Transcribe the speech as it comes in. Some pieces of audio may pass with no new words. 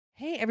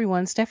Hey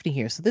everyone, Stephanie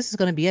here. So this is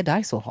going to be a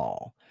Diaso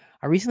haul.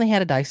 I recently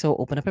had a Diaso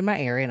open up in my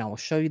area and I will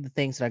show you the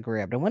things that I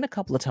grabbed. I went a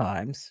couple of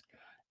times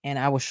and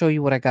I will show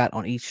you what I got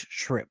on each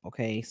trip.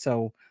 Okay.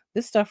 So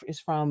this stuff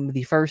is from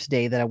the first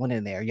day that I went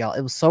in there. Y'all,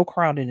 it was so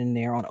crowded in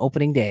there on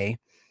opening day.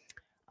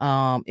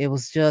 It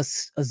was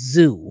just a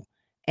zoo.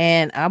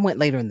 And I went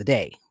later in the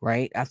day,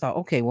 right? I thought,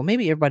 okay, well,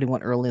 maybe everybody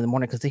went early in the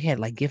morning because they had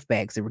like gift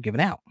bags they were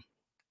giving out.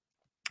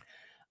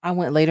 I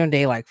went later in the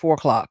day, like 4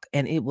 o'clock,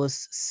 and it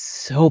was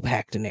so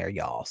packed in there,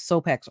 y'all. So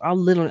packed. So I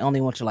literally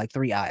only went to like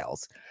 3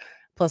 aisles.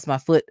 Plus, my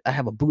foot, I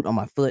have a boot on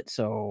my foot.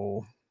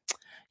 So,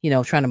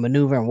 trying to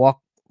maneuver and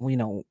walk,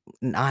 in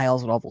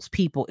aisles with all those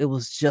people, it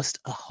was just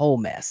a whole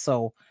mess.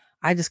 So,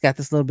 I just got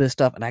this little bit of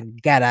stuff and I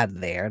got out of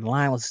there. The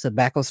line was a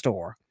tobacco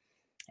store.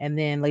 And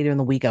then later in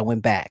the week, I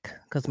went back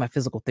because my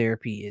physical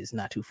therapy is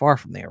not too far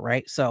from there,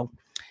 right? So,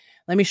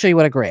 let me show you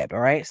what I grabbed.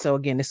 All right. So,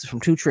 again, this is from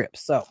 2 trips.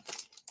 So,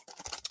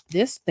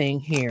 this thing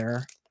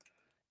here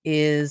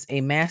is a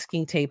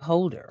masking tape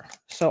holder.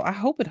 So I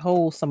hope it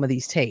holds some of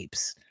these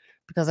tapes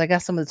because I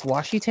got some of this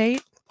washi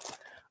tape.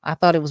 I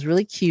thought it was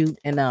really cute.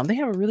 And they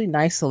have a really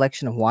nice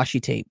selection of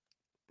washi tape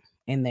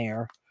in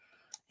there.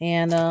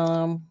 And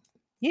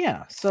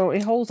yeah, so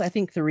it holds, I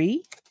think,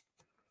 3.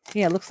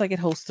 Yeah, it looks like it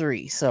holds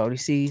 3. So you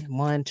see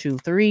 1, 2,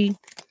 3.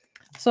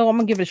 So I'm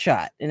gonna give it a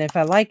shot. And if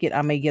I like it,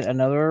 I may get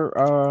another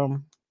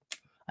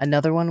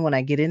one when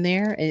I get in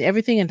there. And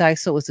everything in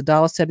Daiso is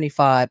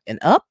 $1.75 and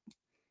up.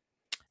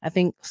 I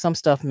think some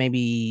stuff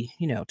maybe,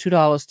 $2, $3,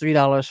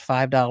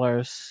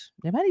 $5.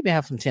 They might even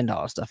have some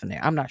 $10 stuff in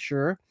there. I'm not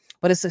sure.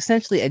 But it's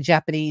essentially a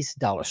Japanese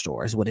dollar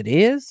store is what it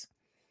is.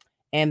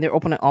 And they're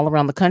opening all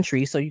around the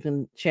country. So you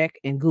can check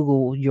and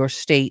Google your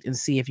state and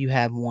see if you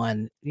have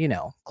one,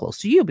 close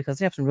to you because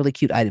they have some really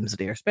cute items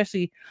there,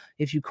 especially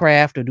if you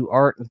craft or do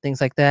art and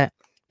things like that.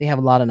 They have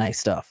a lot of nice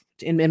stuff,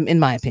 in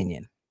my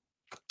opinion.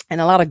 And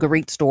a lot of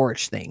great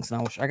storage things.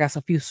 And I got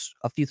a few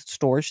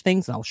storage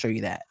things, and I'll show you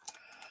that.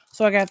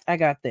 So I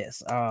got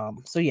this.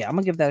 So yeah, I'm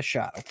gonna give that a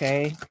shot,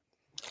 okay?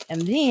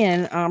 And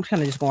then I'm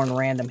kind of just going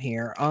random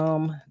here.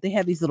 They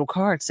have these little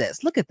card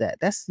sets. Look at that.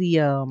 That's the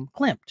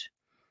Klimt.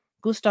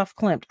 Gustav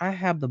Klimt. I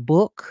have the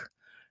book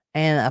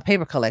and a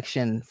paper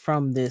collection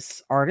from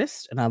this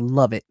artist, and I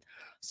love it.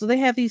 So they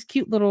have these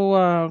cute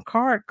little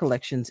card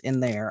collections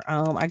in there.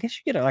 I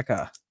guess you get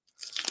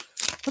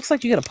looks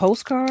like you get a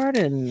postcard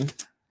and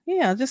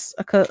yeah, just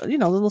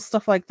little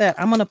stuff like that.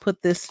 I'm gonna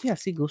put this. Yeah,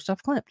 see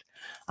Gustav Klimt.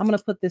 I'm gonna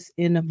put this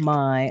in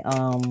my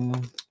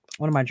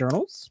one of my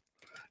journals.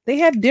 They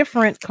had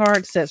different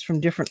card sets from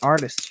different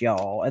artists,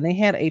 y'all, and they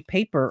had a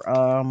paper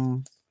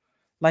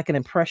like an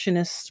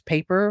impressionist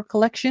paper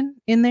collection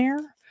in there.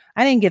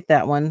 I didn't get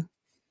that one.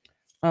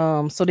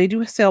 So they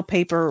do sell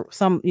paper,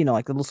 some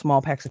like little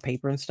small packs of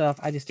paper and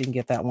stuff. I just didn't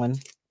get that one.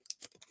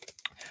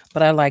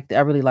 But I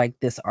really like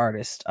this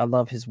artist. I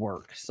love his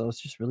work. So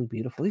it's just really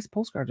beautiful. These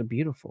postcards are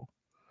beautiful.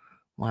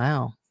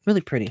 Wow.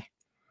 Really pretty.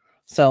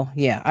 So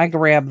yeah, I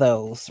grabbed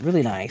those.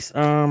 Really nice.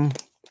 I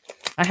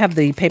have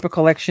the paper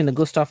collection, the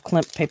Gustav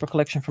Klimt paper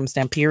collection from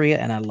Stamperia,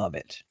 and I love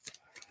it.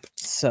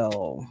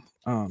 So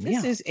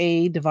this is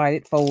a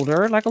divided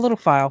folder, like a little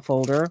file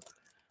folder.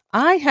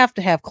 I have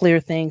to have clear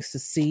things to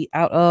see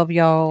out of,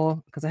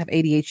 y'all, because I have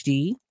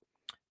ADHD,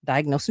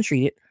 diagnosed and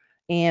treated.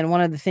 And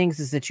one of the things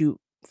is that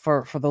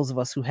for those of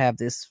us who have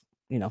this,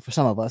 for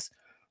some of us,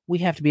 we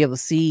have to be able to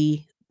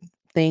see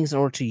things in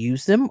order to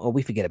use them or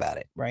we forget about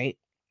it, right?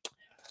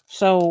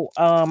 So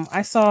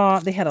I saw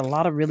they had a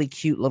lot of really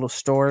cute little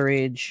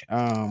storage,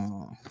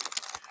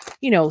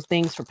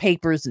 things for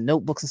papers and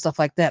notebooks and stuff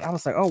like that. I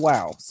was like, oh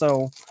wow.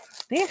 So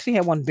they actually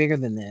had one bigger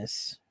than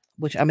this,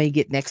 which I may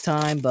get next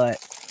time, but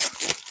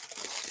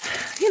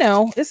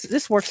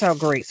this works out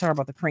great. Sorry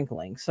about the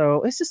crinkling.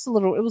 So it's just it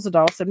was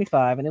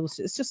 $1.75, and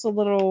it's just a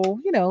little,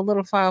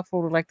 little file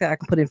folder like that. I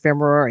can put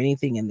ephemera or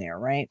anything in there,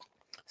 right?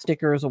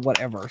 Stickers or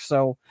whatever.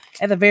 So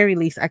at the very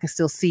least, I can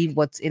still see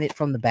what's in it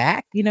from the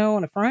back, in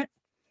the front.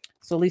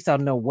 So at least I'll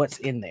know what's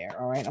in there.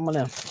 All right. I'm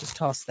going to just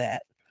toss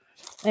that.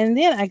 And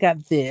then I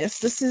got this.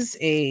 This is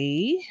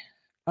a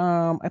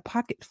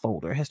pocket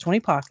folder. It has 20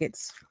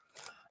 pockets.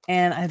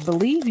 And I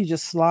believe you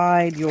just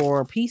slide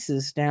your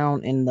pieces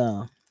down in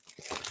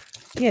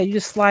you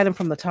just slide them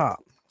from the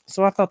top.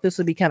 So I thought this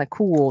would be kind of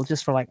cool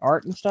just for like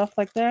art and stuff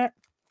like that.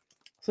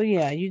 So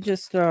yeah, you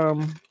just, I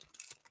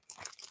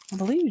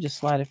believe you just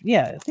slide it.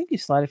 Yeah, I think you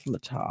slide it from the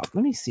top.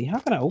 Let me see. How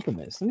can I open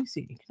this? Let me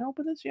see. Can I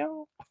open this,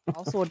 y'all?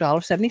 Also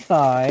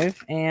 $1.75.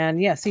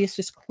 And yeah, see, it's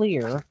just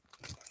clear,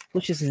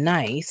 which is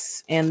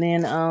nice. And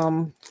then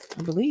I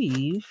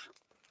believe,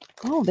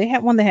 they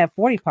had one that had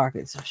 40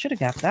 pockets. I should have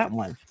got that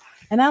one.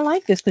 And I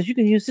like this because you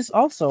can use this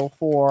also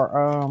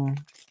for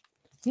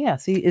yeah,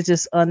 see, it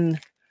just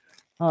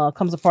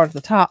comes apart at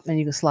the top and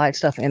you can slide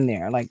stuff in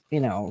there, like,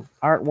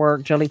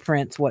 artwork, jelly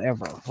prints,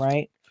 whatever,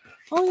 right?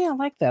 Oh yeah, I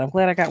like that. I'm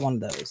glad I got one of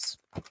those.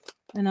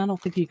 And I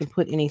don't think you can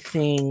put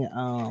anything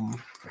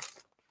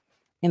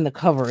in the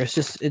cover. It's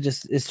just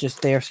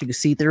there so you can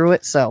see through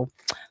it. So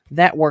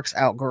that works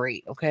out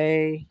great.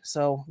 Okay.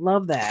 So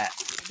love that.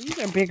 These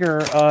are bigger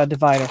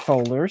divider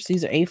folders.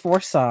 These are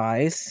A4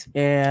 size,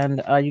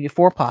 and you get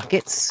 4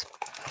 pockets.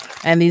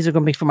 And these are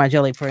going to be for my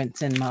jelly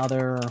prints and my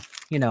other,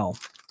 you know,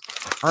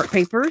 art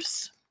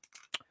papers.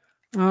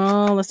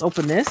 Let's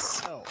open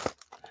this. Oh,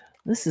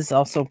 this is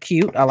also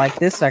cute. I like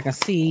this. So I can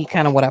see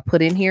kind of what I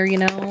put in here, you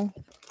know,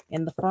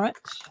 in the front.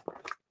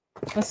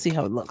 Let's see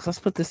how it looks. Let's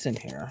put this in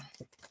here.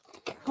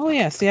 Oh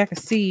yeah, see, I can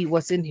see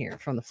what's in here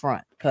from the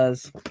front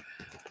because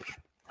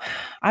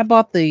I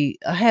bought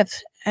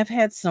I've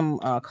had some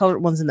colored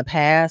ones in the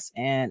past,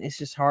 and it's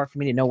just hard for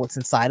me to know what's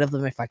inside of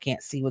them if I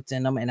can't see what's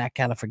in them, and I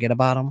kind of forget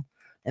about them.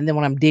 And then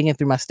when I'm digging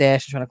through my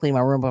stash and trying to clean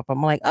my room up,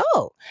 I'm like,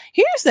 oh,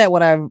 here's that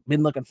what I've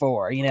been looking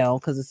for, you know,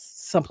 because it's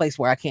someplace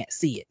where I can't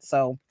see it.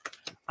 So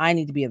I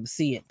need to be able to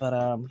see it.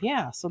 But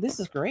yeah, so this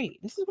is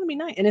great. This is gonna be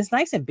nice, and it's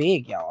nice and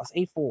big, y'all. It's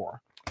A4.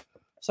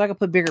 So I can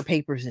put bigger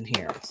papers in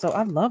here. So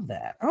I love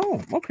that.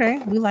 Oh, okay.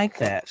 We like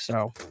that.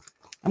 So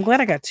I'm glad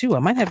I got 2. I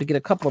might have to get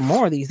a couple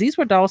more of these. These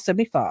were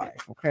 $1.75.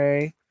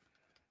 Okay.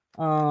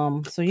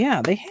 So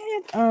yeah, they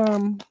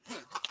had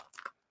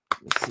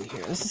let's see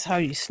here. This is how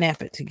you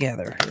snap it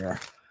together here.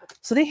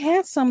 So they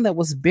had some that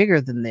was bigger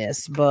than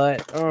this,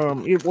 but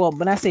well,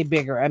 when I say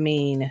bigger, I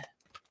mean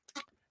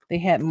they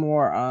had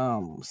more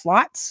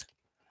slots.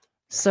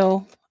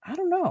 So I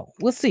don't know.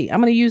 We'll see. I'm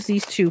gonna use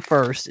these 2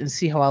 first and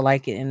see how I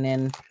like it, and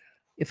then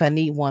if I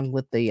need one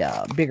with the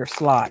bigger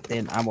slot,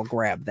 then I will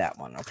grab that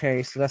one.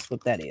 Okay, so that's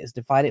what that is.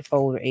 Divided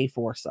folder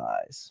A4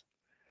 size.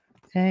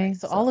 Okay,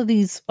 so all of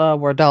these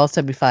were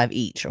 $1.75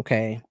 each.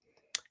 Okay.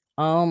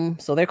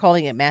 So they're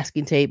calling it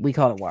masking tape. We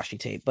call it washi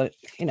tape, but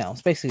you know,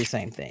 it's basically the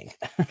same thing.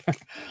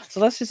 So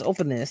let's just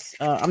open this.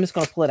 I'm just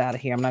gonna pull it out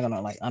of here. I'm not gonna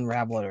like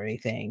unravel it or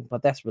anything,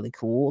 but that's really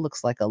cool. It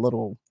looks like a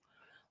little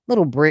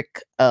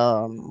brick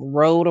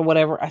road or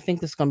whatever. I think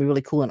this is gonna be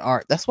really cool in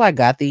art. That's why I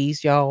got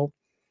these, y'all,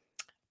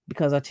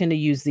 because I tend to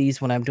use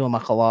these when I'm doing my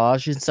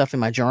collage and stuff in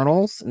my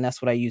journals, and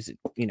that's what I use it,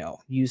 you know,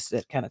 use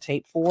that kind of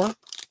tape for.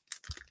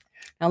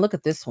 Now look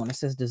at this one. It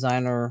says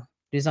design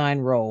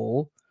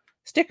roll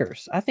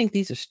stickers. I think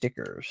these are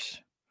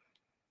stickers.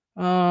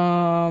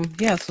 Yeah,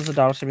 this was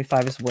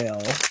 $1.75 as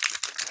well.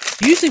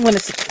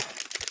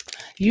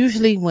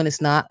 Usually when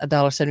it's not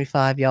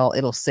 $1.75, y'all,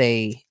 it'll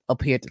say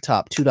up here at the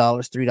top $2,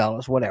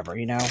 $3, whatever,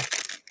 you know.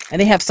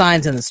 And they have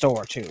signs in the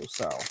store too,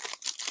 so.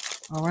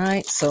 All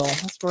right, so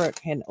let's go ahead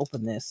and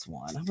open this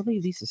one. I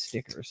believe these are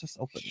stickers. Let's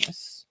open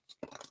this.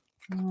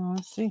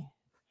 Let's see.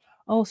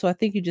 Oh, so I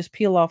think you just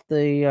peel off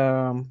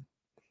the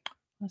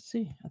let's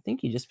see. I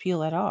think you just peel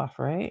that off,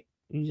 right?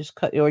 You just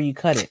cut, or you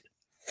cut it.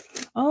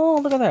 Oh,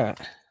 look at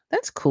that.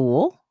 That's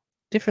cool.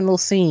 Different little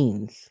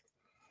scenes.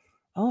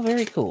 Oh,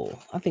 very cool.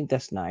 I think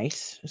that's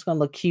nice. It's gonna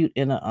look cute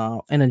in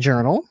a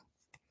journal.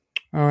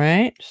 All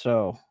right,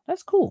 so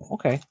that's cool.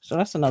 Okay, so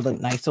that's another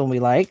nice one we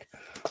like.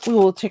 We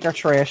will take our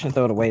trash and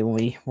throw it away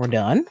when we're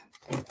done.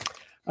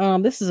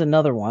 This is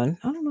another one.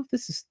 I don't know if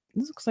this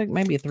looks like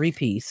maybe a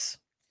 3-piece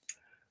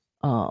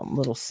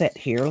little set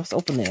here. Let's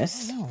open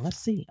this. Oh, let's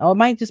see. Oh, it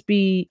might just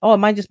be,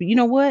 you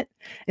know what?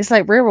 It's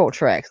like railroad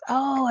tracks.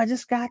 Oh, I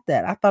just got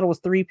that. I thought it was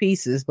 3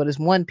 pieces, but it's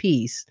 1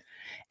 piece.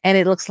 And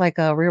it looks like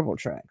railroad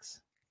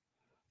tracks.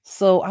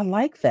 So I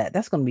like that.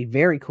 That's going to be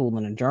very cool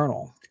in a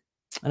journal.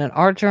 And an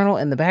art journal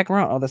in the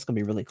background. Oh, that's going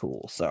to be really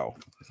cool. So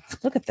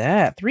look at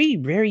that. 3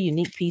 very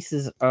unique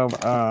pieces of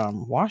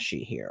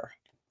washi here.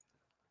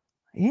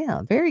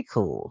 Yeah, very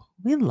cool.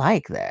 We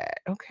like that.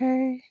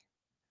 Okay.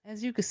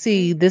 As you can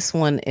see, this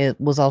one, it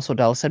was also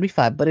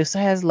 $1.75, but it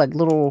has like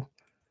little,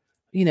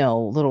 you know,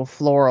 little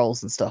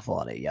florals and stuff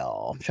on it,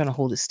 y'all. I'm trying to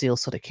hold it still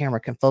so the camera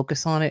can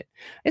focus on it.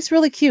 It's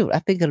really cute. I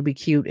think it'll be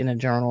cute in a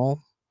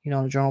journal, you know,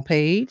 on a journal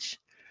page.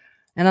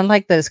 And I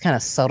like that it's kind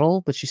of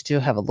subtle, but you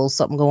still have a little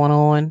something going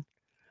on.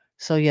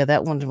 So yeah,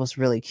 that one was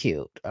really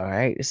cute. All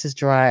right. This is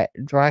dry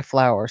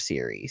flower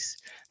series.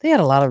 They had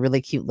a lot of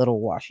really cute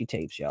little washi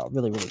tapes, y'all.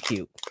 Really, really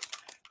cute.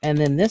 And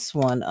then this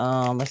one,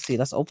 let's see,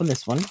 let's open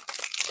this one.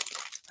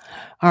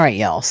 All right,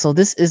 y'all. So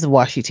this is the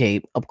washi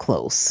tape up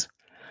close.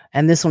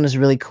 And this one is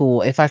really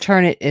cool. If I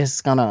turn it,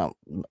 the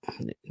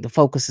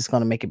focus is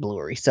gonna make it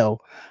blurry. So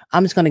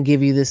I'm just gonna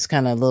give you this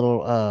kind of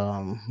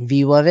little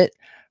view of it,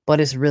 but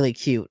it's really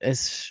cute.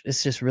 It's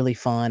just really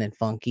fun and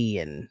funky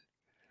and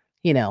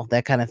you know,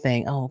 that kind of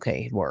thing. Oh,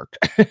 okay, it worked.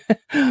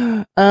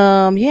 Yeah,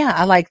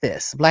 I like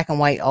this. Black and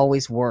white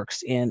always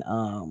works in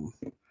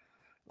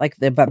like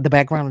the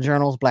background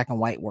journals. Black and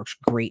white works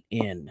great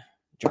in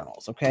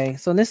journals. Okay,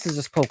 so this is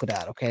just polka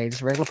dot. Okay,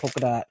 just regular polka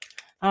dot.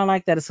 I don't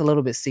like that it's a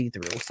little bit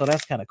see-through, so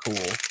that's kind of cool.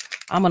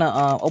 I'm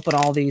gonna open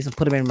all these and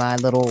put them in my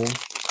little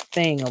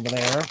thing over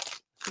there.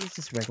 It's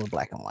just regular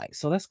black and white,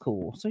 so that's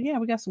cool. So yeah,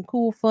 we got some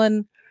cool,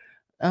 fun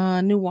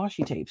new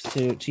washi tapes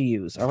to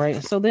use. All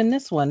right, so then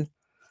this one,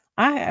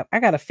 I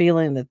got a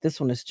feeling that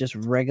this one is just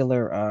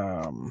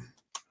regular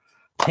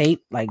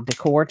tape, like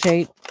decor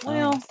tape.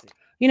 Well,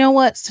 you know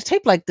what? To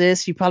tape like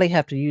this, you probably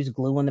have to use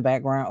glue in the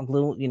background,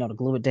 glue, you know, to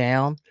glue it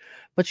down.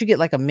 But you get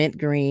like a mint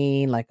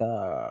green, like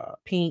a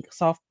pink,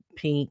 soft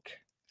pink,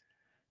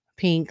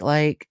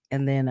 like,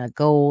 and then a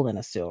gold and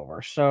a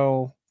silver.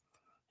 So,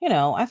 you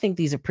know, I think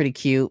these are pretty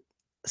cute.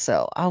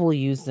 So I will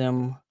use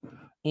them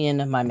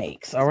in my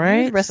makes. All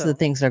right. The rest of the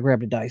things that I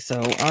grabbed at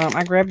Diaso.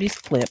 I grabbed these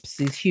clips,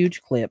 these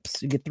huge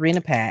clips. You get 3 in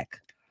a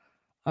pack.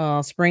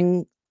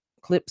 Spring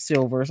clip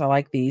silvers. I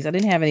like these. I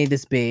didn't have any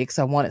this big,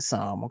 so I wanted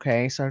some.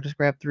 Okay. So I just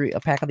grabbed a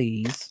pack of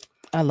these.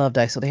 I love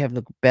Diaso. They have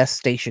the best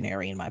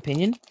stationery, in my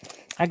opinion.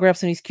 I grabbed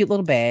some of these cute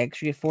little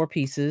bags. You get 4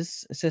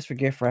 pieces. It says for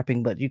gift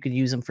wrapping, but you could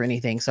use them for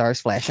anything. Sorry,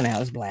 it's flashing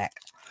out. It's black.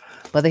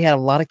 But they had a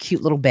lot of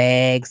cute little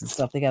bags and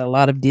stuff. They got a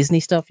lot of Disney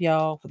stuff,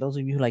 y'all. For those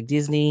of you who like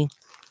Disney,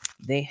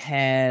 they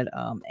had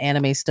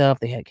anime stuff.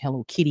 They had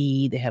Hello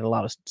Kitty. They had a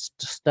lot of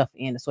stuff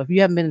in it. So if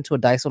you haven't been into a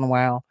Diaso in a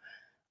while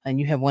and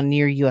you have one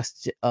near you,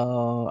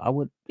 I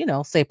would,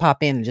 say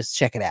pop in and just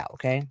check it out,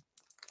 okay?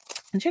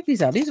 And check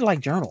these out. These are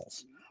like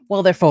journals.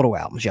 Well, they're photo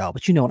albums, y'all,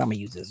 but you know what I'm going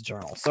to use as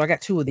journals. So I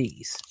got 2 of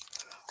these.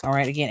 All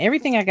right. Again,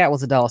 everything I got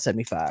was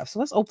 $1.75. So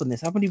let's open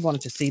this. I really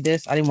wanted to see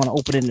this. I didn't want to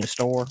open it in the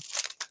store.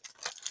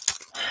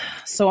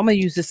 So I'm going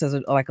to use this as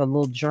like a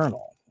little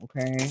journal.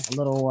 Okay. A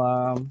little,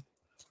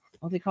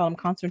 what do they call them?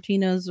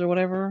 Concertinas or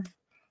whatever.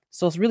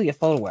 So it's really a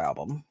photo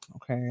album.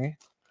 Okay.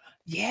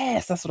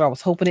 Yes, that's what I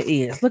was hoping it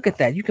is. Look at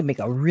that. You can make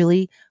a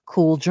really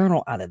cool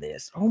journal out of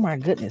this. Oh my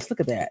goodness.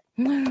 Look at that.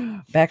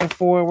 Back and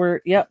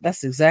forward. Yep,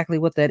 that's exactly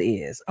what that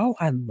is. Oh,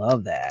 I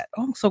love that.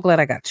 Oh, I'm so glad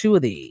I got 2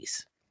 of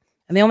these.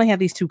 And they only had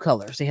these 2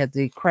 colors. They had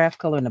the craft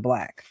color and the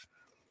black.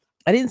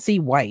 I didn't see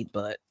white,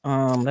 but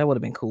that would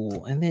have been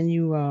cool. And then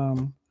you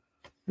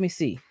let me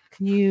see.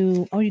 Can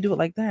you you do it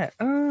like that?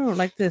 Oh,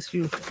 like this.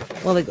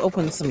 It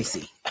opens. Let me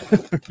see.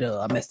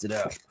 Duh, I messed it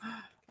up.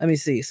 Let me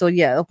see. So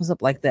yeah, it opens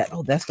up like that.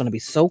 Oh, that's going to be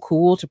so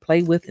cool to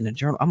play with in a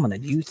journal. I'm going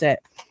to use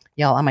that.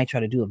 Y'all, I might try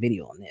to do a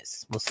video on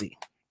this. We'll see.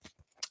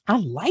 I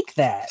like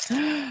that.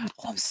 Oh,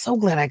 I'm so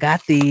glad I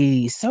got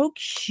these. So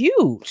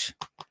cute.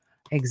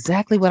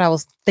 Exactly what I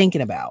was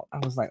thinking about. I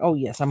was like, oh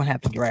yes, I'm going to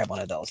have to grab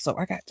one of those. So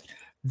I got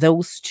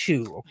those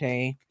 2.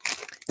 Okay.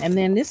 And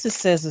then this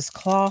says this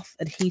cloth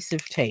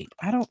adhesive tape.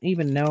 I don't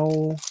even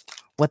know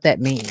what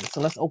that means.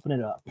 So let's open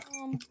it up.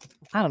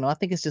 I don't know. I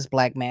think it's just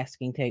black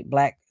masking tape,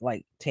 black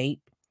like tape.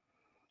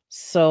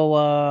 So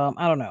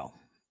I don't know.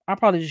 I'll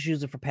probably just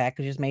use it for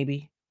packages,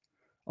 maybe.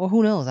 Or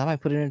who knows? I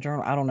might put it in a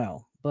journal. I don't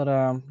know. But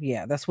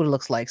yeah, that's what it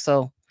looks like.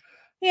 So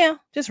yeah,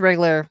 just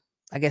regular,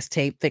 I guess,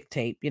 tape, thick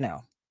tape,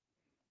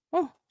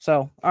 Oh,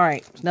 so all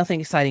right. Nothing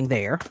exciting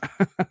there.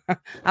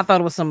 I thought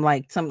it was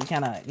something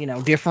kind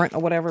of, different or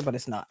whatever, but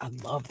it's not. I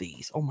love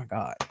these. Oh my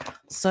God.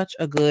 Such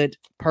a good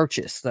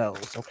purchase,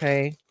 those.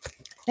 Okay.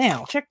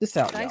 Now check this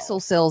out.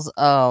 Diaso sells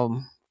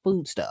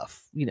food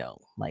stuff,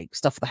 like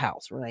stuff for the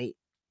house, right?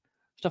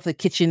 Stuff for the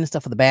kitchen,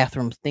 stuff for the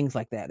bathrooms, things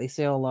like that. They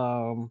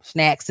sell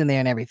snacks in there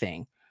and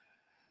everything.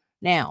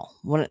 Now,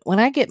 when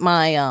I get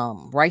my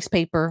rice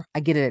paper,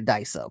 I get it at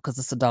Diaso because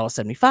it's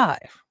 $1.75.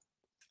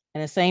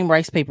 And the same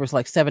rice paper is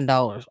like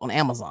 $7 on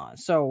Amazon.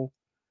 So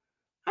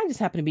I just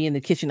happened to be in the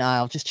kitchen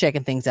aisle just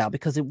checking things out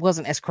because it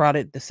wasn't as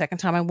crowded the second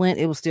time I went.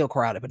 It was still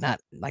crowded, but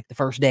not like the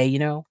first day,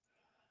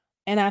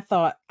 And I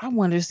thought, I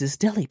wonder, is this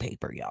deli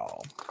paper,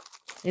 y'all?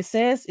 It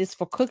says it's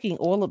for cooking,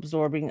 oil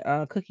absorbing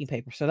cooking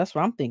paper. So that's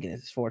what I'm thinking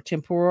it's for,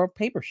 tempura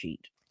paper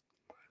sheet.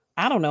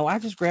 I don't know. I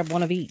just grabbed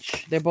one of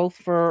each. They're both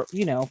for,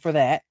 for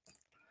that.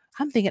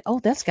 I'm thinking, oh,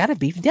 that's got to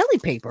be deli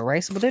paper,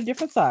 right? So, but they're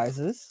different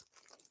sizes.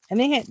 And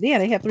they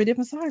had 3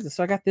 different sizes.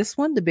 So I got this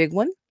one, the big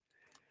one,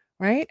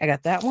 right? I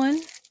got that one.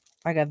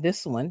 I got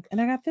this one, and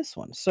I got this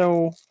one.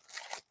 So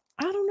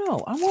I don't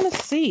know. I want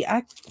to see.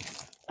 I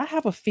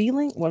have a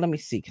feeling. Well, let me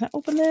see. Can I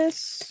open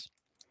this?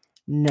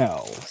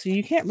 No. So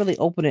you can't really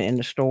open it in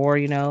the store,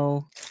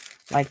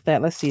 like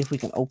that. Let's see if we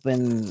can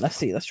open. Let's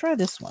see. Let's try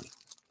this one.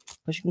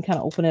 But you can kind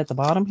of open it at the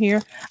bottom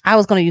here. I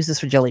was going to use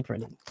this for jelly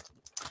printing.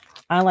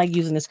 I like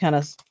using this kind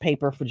of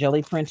paper for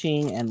jelly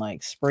printing and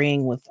like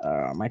spraying with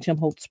my Tim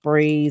Holtz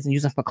sprays and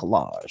using for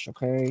collage.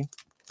 Okay.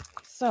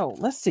 So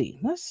let's see.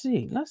 Let's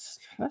test.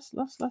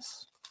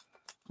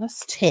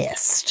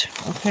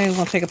 Okay. We're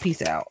going to take a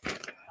piece out.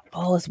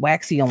 Oh, it's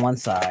waxy on one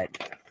side,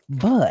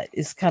 but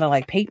it's kind of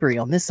like papery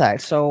on this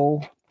side. So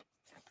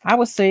I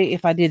would say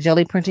if I did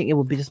jelly printing, it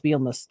would just be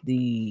on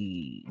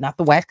the not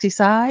the waxy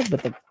side,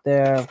 but the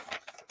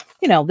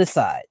this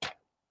side.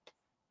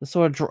 The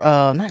sort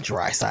of not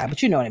dry side,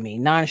 but you know what I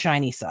mean,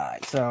 non-shiny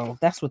side. So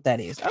that's what that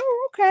is.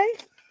 Oh, okay.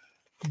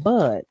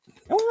 But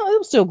well, it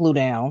will still glue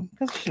down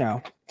because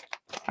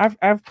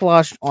I've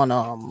collaged on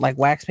like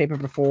wax paper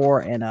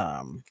before and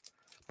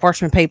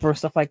parchment paper and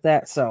stuff like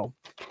that. So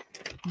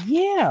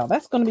yeah,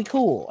 that's gonna be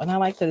cool. And I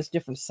like that it's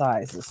different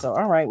sizes. So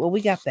all right, well we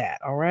got that.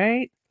 All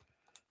right.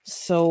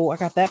 So I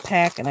got that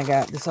pack and I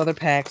got this other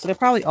pack. So they're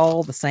probably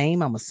all the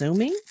same, I'm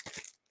assuming.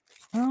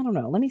 I don't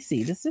know. Let me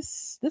see.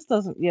 This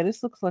doesn't. Yeah,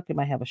 this looks like it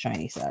might have a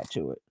shiny side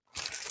to it,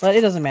 but it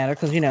doesn't matter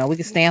because we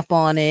can stamp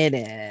on it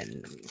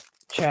and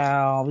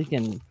we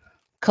can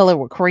color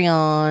with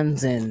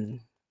crayons and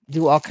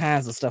do all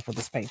kinds of stuff with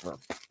this paper.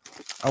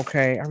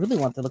 Okay, I really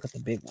want to look at the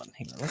big one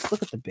here. Let's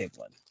look at the big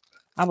one.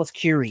 I was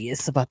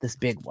curious about this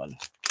big one.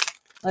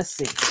 Let's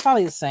see. It's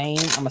probably the same.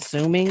 I'm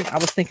assuming. I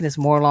was thinking it's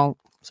more along.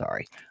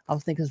 Sorry, I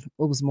was thinking it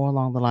was more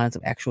along the lines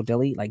of actual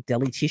deli, like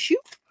deli tissue.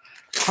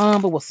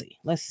 But we'll see.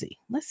 Let's see.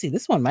 Let's see.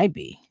 This one might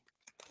be.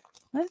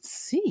 Let's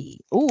see.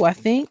 Oh, I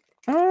think.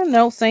 Oh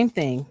no, same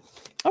thing.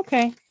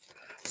 Okay.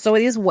 So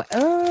it is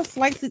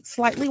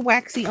slightly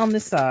waxy on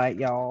this side,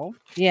 y'all.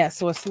 Yeah,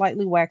 so it's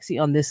slightly waxy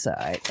on this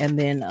side, and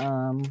then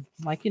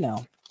like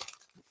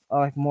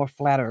like more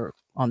flatter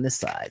on this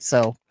side.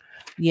 So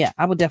yeah,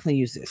 I would definitely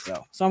use this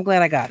though. So I'm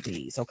glad I got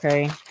these.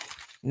 Okay,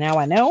 now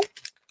I know.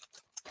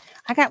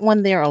 I got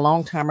one there a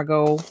long time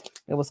ago.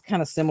 It was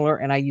kind of similar,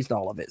 and I used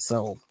all of it.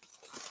 So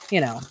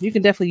you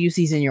can definitely use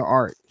these in your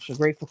art. So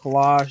great for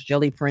collage,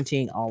 jelly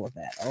printing, all of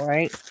that. All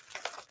right.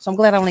 So I'm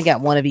glad I only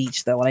got one of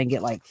each though. I didn't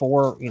get like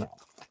four,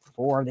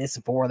 four of this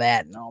and four of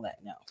that and all that.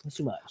 No, it's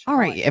too much. All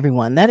right,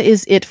 everyone. That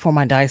is it for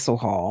my Diaso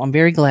haul. I'm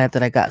very glad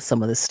that I got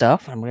some of this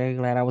stuff. I'm very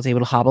glad I was able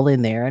to hobble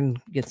in there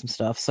and get some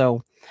stuff.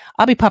 So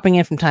I'll be popping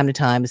in from time to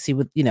time to see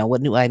what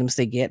new items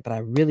they get. But I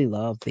really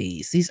love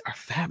these. These are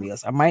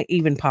fabulous. I might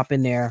even pop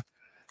in there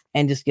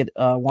and just get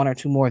one or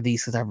two more of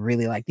these because I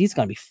really like these.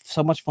 Going to be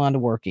so much fun to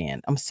work in.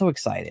 I'm so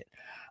excited.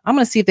 I'm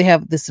going to see if they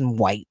have this in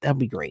white. That'd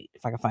be great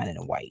if I can find it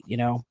in white.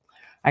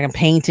 I can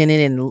paint in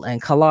it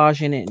and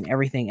collage in it and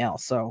everything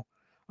else. So,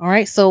 all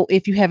right. So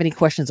if you have any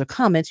questions or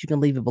comments, you can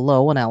leave it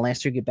below and I'll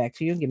answer, get back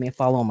to you. Give me a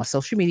follow on my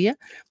social media.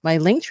 My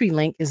Linktree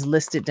link is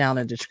listed down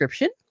in the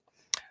description.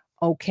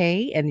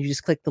 Okay. And you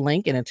just click the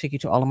link and it'll take you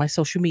to all of my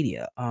social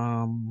media.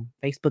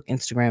 Facebook,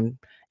 Instagram,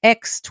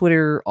 X,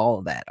 Twitter, all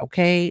of that.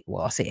 Okay.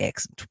 Well, I'll say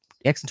X.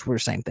 X and Twitter,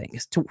 same thing.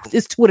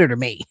 It's Twitter to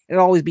me.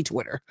 It'll always be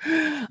Twitter.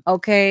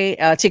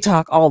 Okay.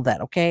 TikTok, all of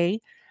that.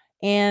 Okay.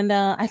 And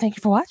I thank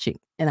you for watching.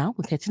 And I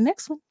will catch you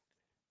next one.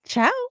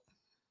 Ciao.